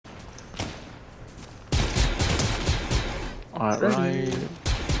Alright, right.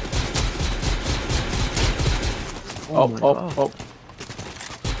 Oh, Oh.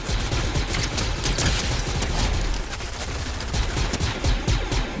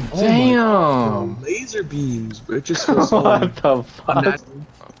 Damn! Oh laser beams, bro. It just feels so What the fuck? unnatural.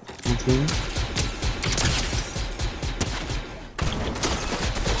 Okay.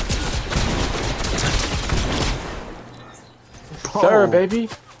 Sir, baby.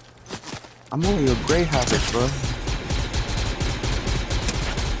 I'm only a gray habit, bro.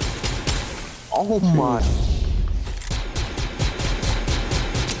 Oh my.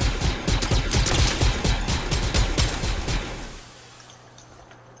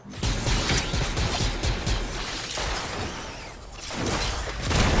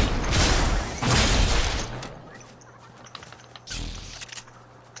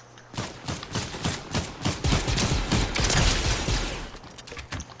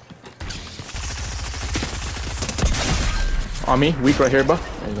 On me, weak right here, bro.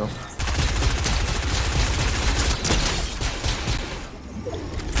 There you go.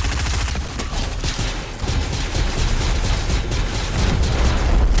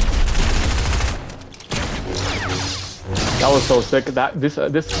 That was so sick. That this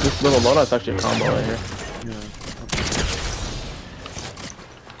little loadout's actually a combo right here. Yeah.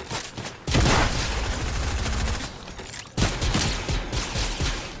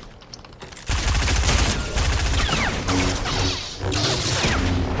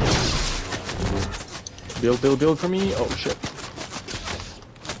 Build for me. Oh shit.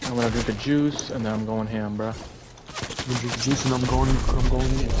 I'm gonna drink the juice and then I'm going ham, bruh. Drink the juice and I'm going in.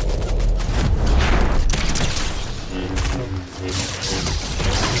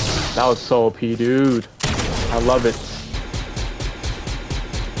 That was so OP, dude. I love it.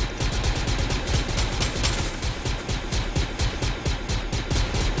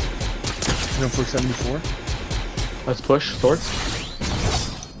 Going for 74. Let's push swords.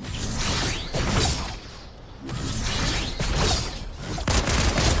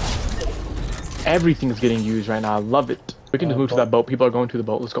 Everything's getting used right now. I love it. We can just move to that boat. People are going to the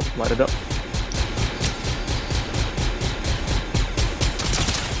boat. Let's go. Light it up.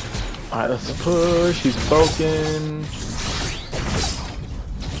 Alright, let's push. He's broken.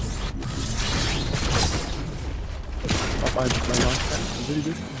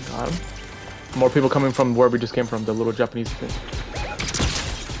 Got him. More people coming from where we just came from, the little Japanese thing.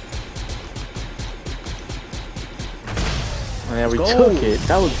 Oh, yeah, we took it.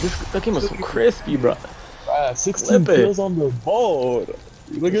 That game was so crispy, bro. 16 kills on the board.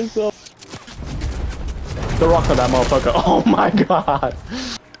 Look at yourself. The rock on that motherfucker. Oh my god.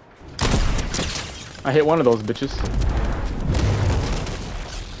 I hit one of those bitches.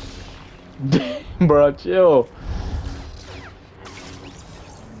 Damn, bro, chill.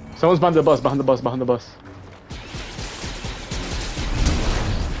 Someone's behind the bus,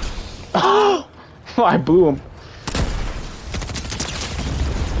 Oh! I blew him.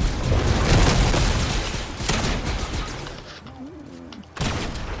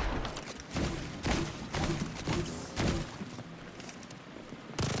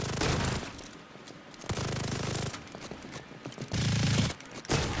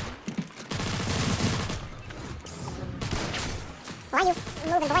 Why are you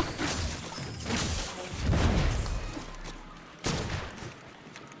moving, boy?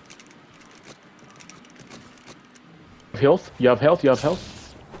 Health? You have health? You have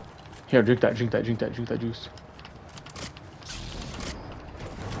health? Here, drink that juice.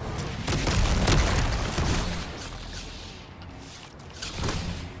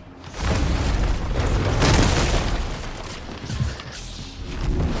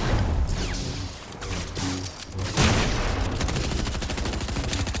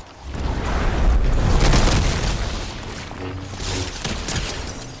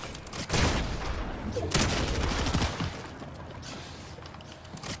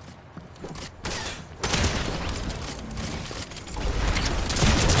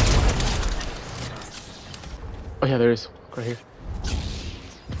 Oh yeah, there is. Right here.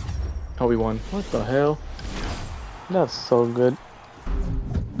 Oh, we won. What the hell? That's so good.